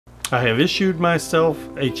I have issued myself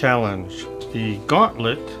a challenge. The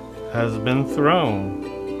gauntlet has been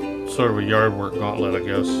thrown. Sort of a yard work gauntlet, I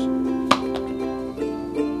guess.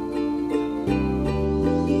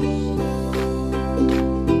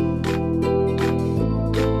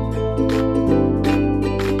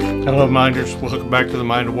 Hello minders, welcome back to the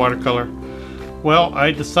Mind of Watercolor. Well,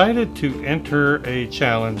 I decided to enter a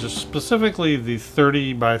challenge, specifically the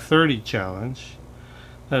 30 by 30 challenge.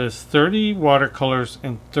 That is 30 watercolors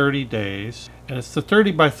in 30 days, and it's the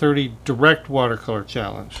 30 by 30 Direct Watercolor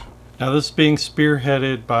Challenge. Now this is being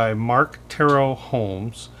spearheaded by Mark Terrell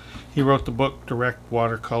Holmes. He wrote the book Direct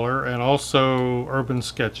Watercolor and also Urban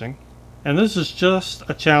Sketching. And this is just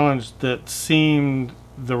a challenge that seemed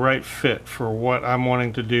the right fit for what I'm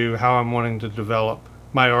wanting to do, how I'm wanting to develop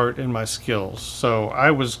my art and my skills. So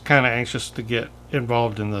I was kind of anxious to get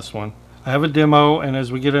involved in this one. I have a demo, and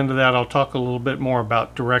as we get into that, I'll talk a little bit more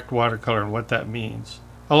about direct watercolor and what that means.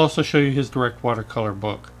 I'll also show you his direct watercolor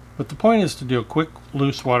book. But the point is to do quick,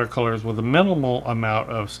 loose watercolors with a minimal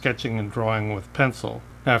amount of sketching and drawing with pencil.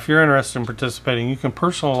 Now, if you're interested in participating, you can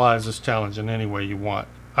personalize this challenge in any way you want.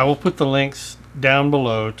 I will put the links down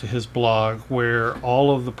below to his blog where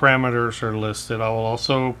all of the parameters are listed. I will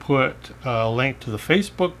also put a link to the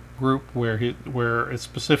Facebook group where it's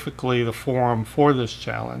specifically the forum for this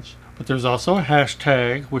challenge. But there's also a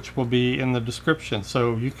hashtag which will be in the description,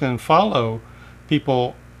 so you can follow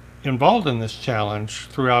people involved in this challenge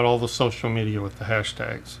throughout all the social media with the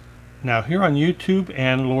hashtags. Now here on YouTube,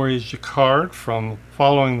 Anne-Laurie Jacquard from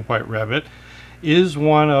Following the White Rabbit is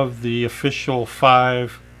one of the official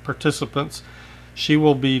 5 participants. She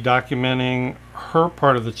will be documenting her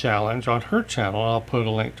part of the challenge on her channel. I'll put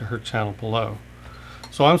a link to her channel below.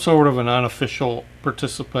 So I'm sort of an unofficial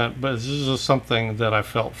participant, but this is something that I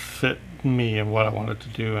felt fit me and what I wanted to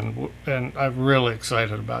do, and I'm really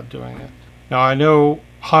excited about doing it. Now I know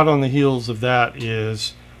hot on the heels of that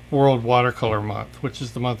is World Watercolor Month, which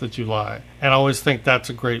is the month of July, and I always think that's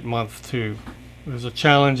a great month too. There's a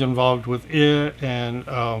challenge involved with it, and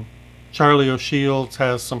Charlie O'Shields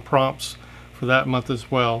has some prompts for that month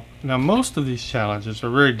as well. Now most of these challenges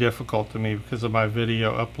are very difficult to me because of my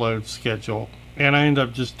video upload schedule, and I end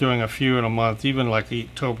up just doing a few in a month, even like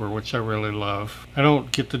Inktober, which I really love. I don't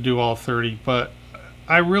get to do all 30, but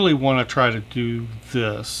I really want to try to do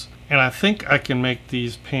this, and I think I can make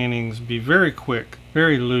these paintings be very quick,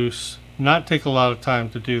 very loose, not take a lot of time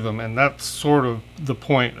to do them, and that's sort of the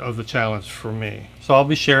point of the challenge for me. So I'll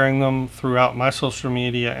be sharing them throughout my social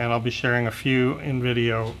media, and I'll be sharing a few in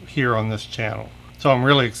video here on this channel. So I'm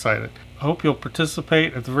really excited. I hope you'll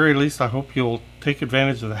participate. At the very least, I hope you'll take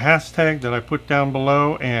advantage of the hashtag that I put down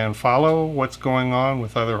below and follow what's going on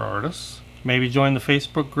with other artists. Maybe join the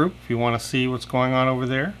Facebook group if you want to see what's going on over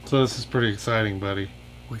there. So this is pretty exciting, buddy.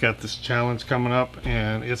 We got this challenge coming up,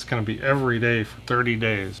 and it's going to be every day for 30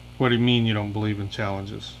 days. What do you mean you don't believe in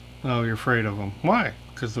challenges? Oh, you're afraid of them. Why?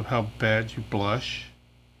 Because of how bad you blush?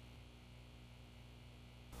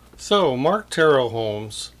 So, Mark Terrell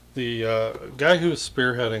Holmes, the guy who's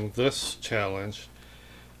spearheading this challenge,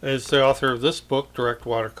 is the author of this book, Direct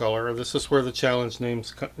Watercolor. This is where the challenge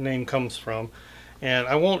name comes from. And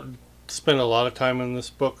I won't spend a lot of time in this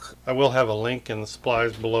book. I will have a link in the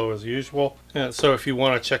supplies below as usual. And so if you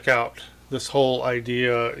want to check out this whole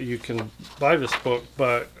idea, you can buy this book.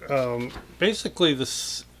 But basically the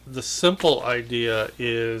simple idea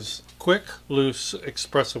is quick, loose,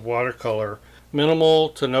 expressive watercolor, minimal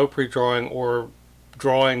to no pre-drawing or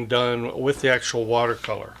drawing done with the actual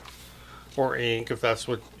watercolor or ink if that's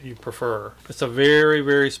what you prefer. It's a very,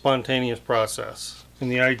 very spontaneous process. And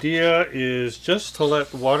the idea is just to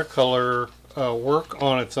let watercolor work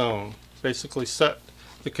on its own. Basically set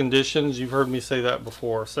the conditions. You've heard me say that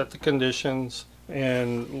before. Set the conditions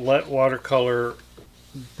and let watercolor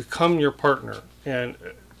become your partner. And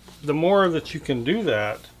the more that you can do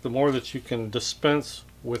that, the more that you can dispense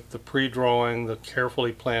with the pre-drawing, the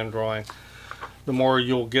carefully planned drawing, the more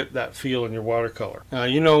you'll get that feel in your watercolor. Now,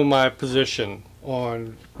 you know my position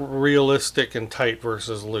on realistic and tight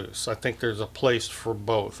versus loose. I think there's a place for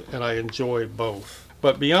both, and I enjoy both.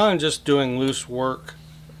 But beyond just doing loose work,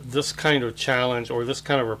 this kind of challenge or this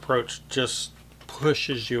kind of approach just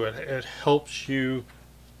pushes you. It helps you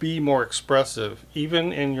be more expressive,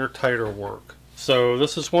 even in your tighter work. So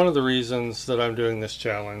this is one of the reasons that I'm doing this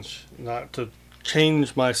challenge, not to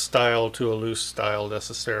change my style to a loose style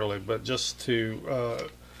necessarily, but just to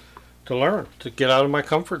learn, to get out of my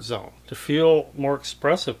comfort zone, to feel more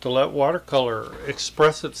expressive, to let watercolor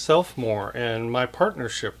express itself more and my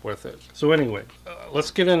partnership with it. So anyway, let's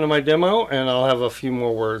get into my demo, and I'll have a few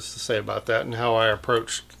more words to say about that and how I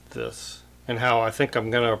approached this and how I think I'm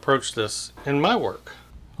going to approach this in my work.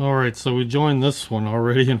 Alright, so we joined this one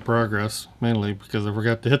already in progress, mainly because I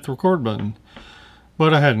forgot to hit the record button.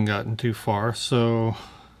 But I hadn't gotten too far, so,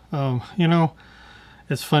 you know,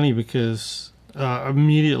 it's funny because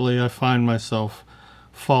immediately I find myself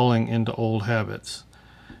falling into old habits.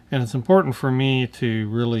 And it's important for me to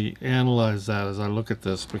really analyze that as I look at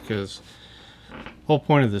this, because the whole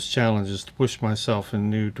point of this challenge is to push myself in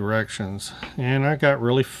new directions. And I got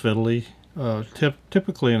really fiddly.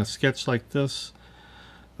 Typically in a sketch like this,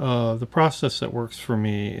 the process that works for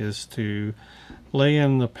me is to lay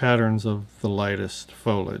in the patterns of the lightest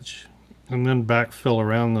foliage and then backfill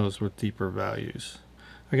around those with deeper values.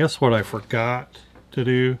 I guess what I forgot to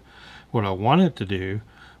do, what I wanted to do,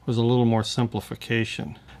 was a little more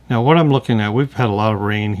simplification. Now what I'm looking at, we've had a lot of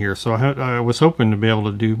rain here, so I was hoping to be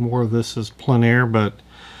able to do more of this as plein air, but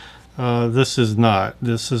this is not.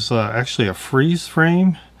 This is actually a freeze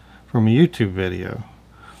frame from a YouTube video.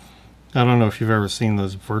 I don't know if you've ever seen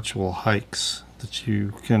those virtual hikes that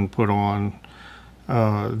you can put on.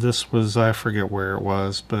 This was, I forget where it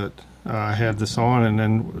was, but I had this on, and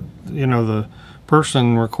then, you know, the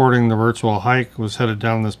person recording the virtual hike was headed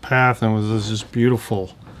down this path, and it was this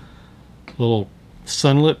beautiful little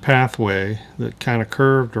sunlit pathway that kind of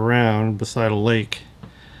curved around beside a lake.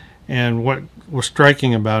 And what was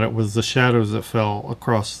striking about it was the shadows that fell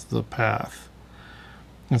across the path.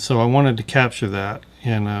 And so I wanted to capture that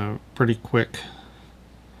in a pretty quick,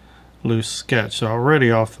 loose sketch. So already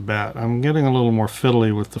off the bat, I'm getting a little more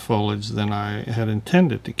fiddly with the foliage than I had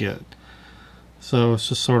intended to get. So it's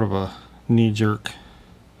just sort of a knee-jerk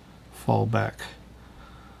fallback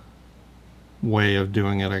way of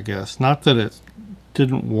doing it, I guess. Not that it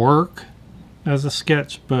didn't work as a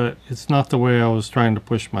sketch, but it's not the way I was trying to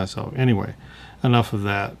push myself. Anyway, enough of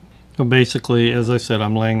that. So basically, as I said,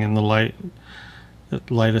 I'm laying in the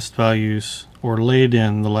lightest values, or laid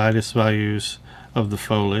in the lightest values of the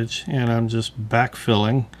foliage, and I'm just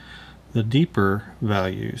backfilling the deeper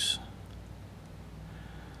values.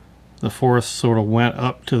 The forest sort of went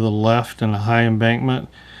up to the left in a high embankment,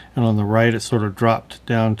 and on the right it sort of dropped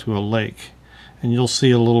down to a lake. And you'll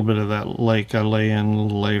see a little bit of that lake I lay in a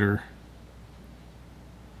little later.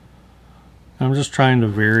 I'm just trying to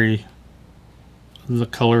vary the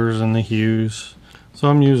colors and the hues. So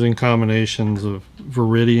I'm using combinations of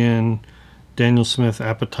Viridian, Dan.Smith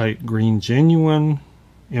Apatite Green Genuine,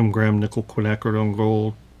 M.Graham Nickel Quinacridone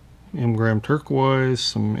Gold, M.Graham Turquoise,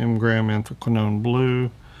 some M.Graham Anthraquinone Blue.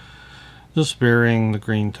 Just varying the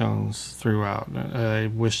green tones throughout. I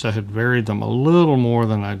wished I had varied them a little more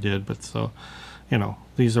than I did, but so, you know,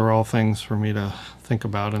 these are all things for me to think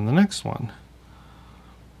about in the next one.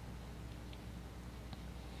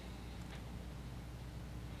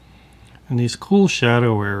 And these cool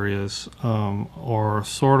shadow areas are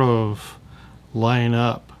sort of line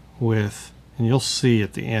up with, and you'll see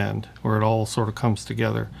at the end where it all sort of comes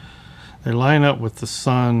together. They line up with the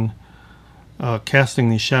sun casting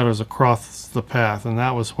these shadows across the path, and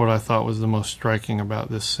that was what I thought was the most striking about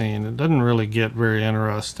this scene. It doesn't really get very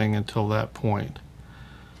interesting until that point.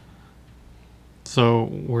 So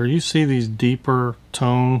where you see these deeper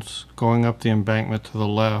tones going up the embankment to the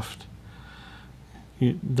left,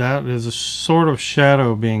 that is a sort of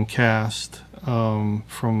shadow being cast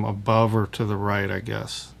from above or to the right, I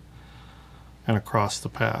guess, and across the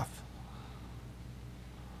path.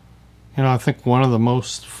 You know, I think one of the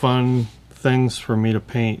most fun things for me to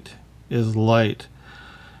paint is light.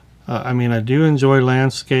 I mean, I do enjoy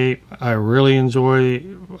landscape. I really enjoy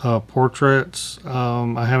portraits.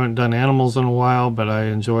 I haven't done animals in a while, but I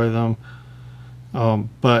enjoy them.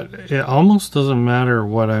 But it almost doesn't matter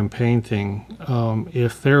what I'm painting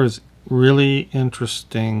if there is really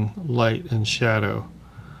interesting light and shadow.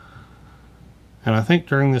 And I think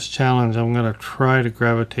during this challenge I'm going to try to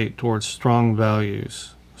gravitate towards strong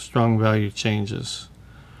values, strong value changes,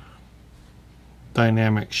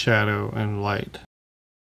 dynamic shadow and light.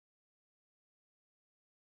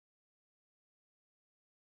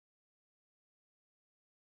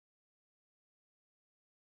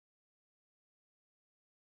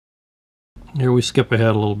 Here we skip ahead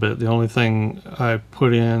a little bit. The only thing I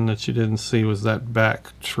put in that you didn't see was that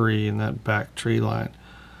back tree and that back tree line.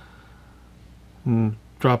 And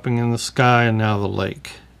dropping in the sky, and now the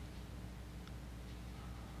lake.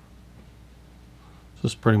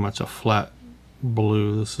 This is pretty much a flat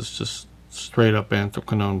blue. This is just straight up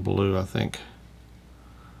Anthraquinone blue, I think.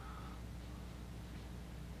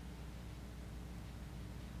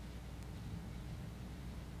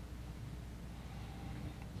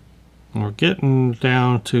 We're getting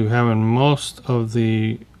down to having most of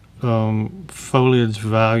the foliage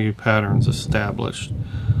value patterns established.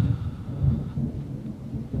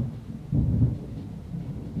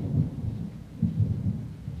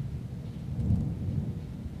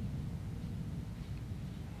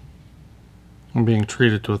 I'm being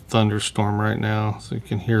treated to a thunderstorm right now, so you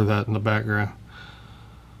can hear that in the background.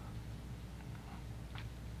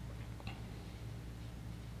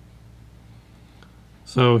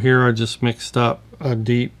 So here I just mixed up a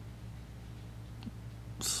deep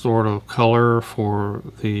sort of color for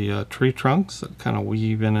the tree trunks that kind of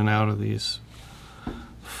weave in and out of these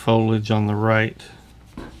foliage on the right,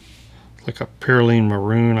 like a Perylene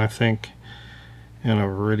Maroon, I think, and a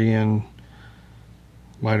Viridian.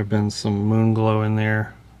 Might have been some moon glow in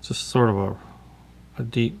there. Just sort of a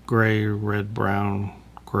deep gray, red, brown,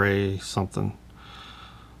 gray something.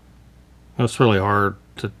 It's really hard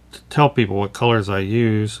to tell people what colors I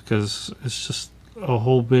use because it's just a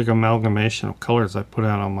whole big amalgamation of colors I put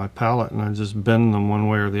out on my palette, and I just bend them one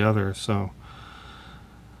way or the other. So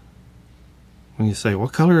when you say,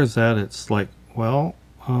 what color is that? It's like, well,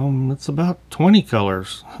 it's about 20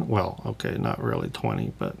 colors. Well, okay, not really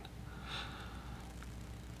 20, but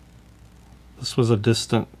this was a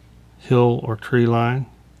distant hill or tree line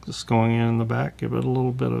just going in the back. Give it a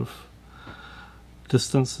little bit of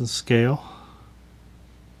distance and scale.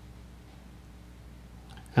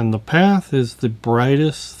 And the path is the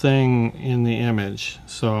brightest thing in the image,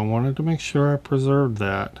 so I wanted to make sure I preserved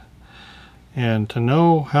that. And to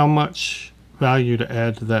know how much value to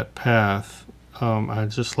add to that path, I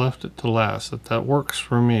just left it to last. That works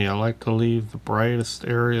for me. I like to leave the brightest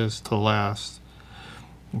areas to last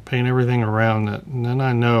and paint everything around it, and then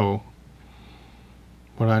I know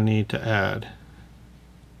what I need to add.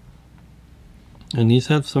 And these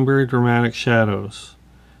have some very dramatic shadows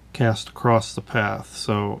cast across the path,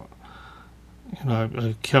 so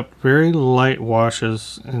I kept very light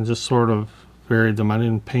washes and just sort of varied them. I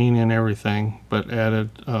didn't paint in everything, but added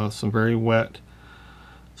some very wet,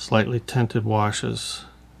 slightly tinted washes,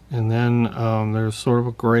 and then there's sort of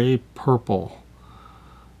a gray purple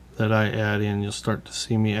that I add in. You'll start to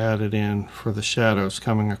see me add it in for the shadows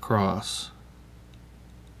coming across.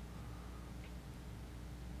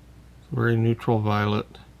 Very neutral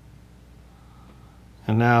violet.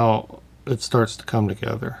 And now it starts to come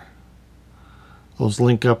together. Those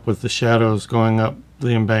link up with the shadows going up the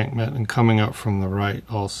embankment and coming up from the right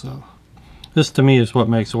also. This to me is what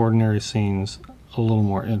makes ordinary scenes a little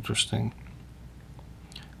more interesting.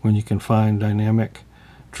 When you can find dynamic,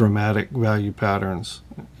 dramatic value patterns,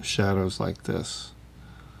 shadows like this.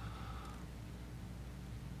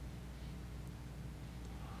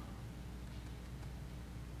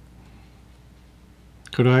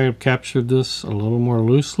 Could I have captured this a little more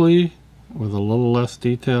loosely with a little less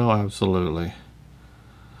detail? Absolutely.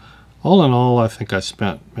 All in all, I think I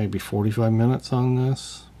spent maybe 45 minutes on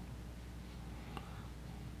this.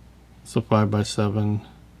 It's a 5x7.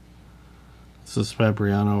 This is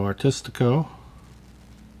Fabriano Artistico.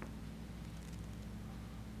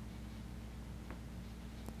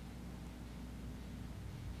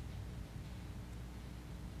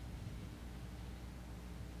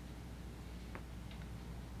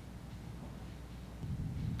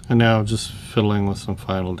 And now just fiddling with some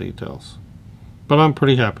final details. But I'm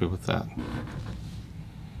pretty happy with that.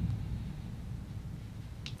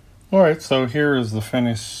 Alright, so here is the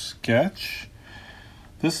finished sketch.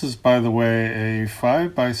 This is, by the way, a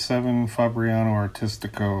 5x7 Fabriano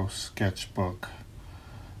Artistico sketchbook.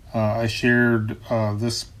 I shared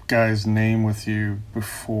this guy's name with you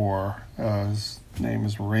before. His name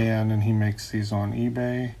is Ran, and he makes these on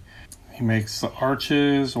eBay. He makes the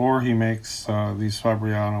arches, or he makes these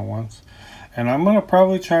Fabriano ones. And I'm going to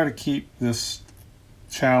probably try to keep this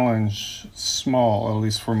challenge small, at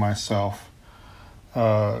least for myself,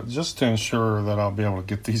 just to ensure that I'll be able to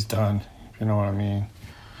get these done, if you know what I mean.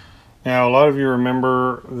 Now, a lot of you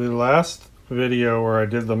remember the last video where I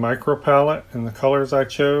did the micro palette and the colors I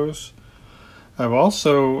chose. I've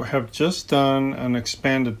also have just done an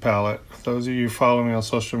expanded palette. Those of you who follow me on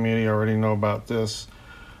social media already know about this,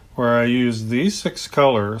 where I used these 6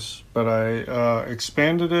 colors, but I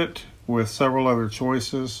expanded it with several other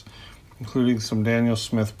choices, including some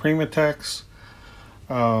Dan.Smith Prematex.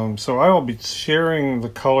 So I will be sharing the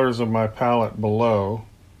colors of my palette below,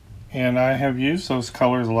 and I have used those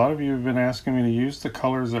colors. A lot of you have been asking me to use the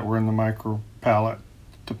colors that were in the micro palette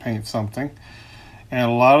to paint something,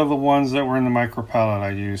 and a lot of the ones that were in the micro palette I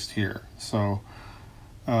used here. So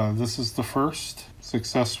this is the first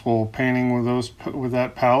successful painting with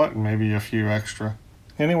that palette, and maybe a few extra.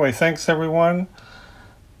 Anyway, thanks everyone.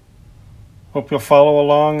 Hope you'll follow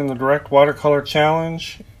along in the Direct Watercolor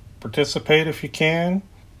Challenge. Participate if you can.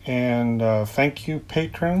 And thank you,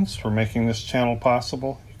 patrons, for making this channel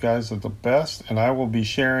possible. You guys are the best. And I will be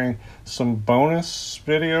sharing some bonus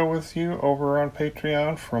video with you over on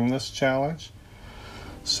Patreon from this challenge.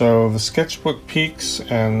 So the sketchbook peaks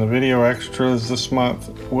and the video extras this month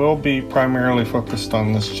will be primarily focused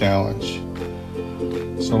on this challenge.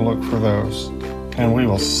 So look for those. And we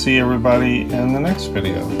will see everybody in the next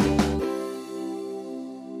video.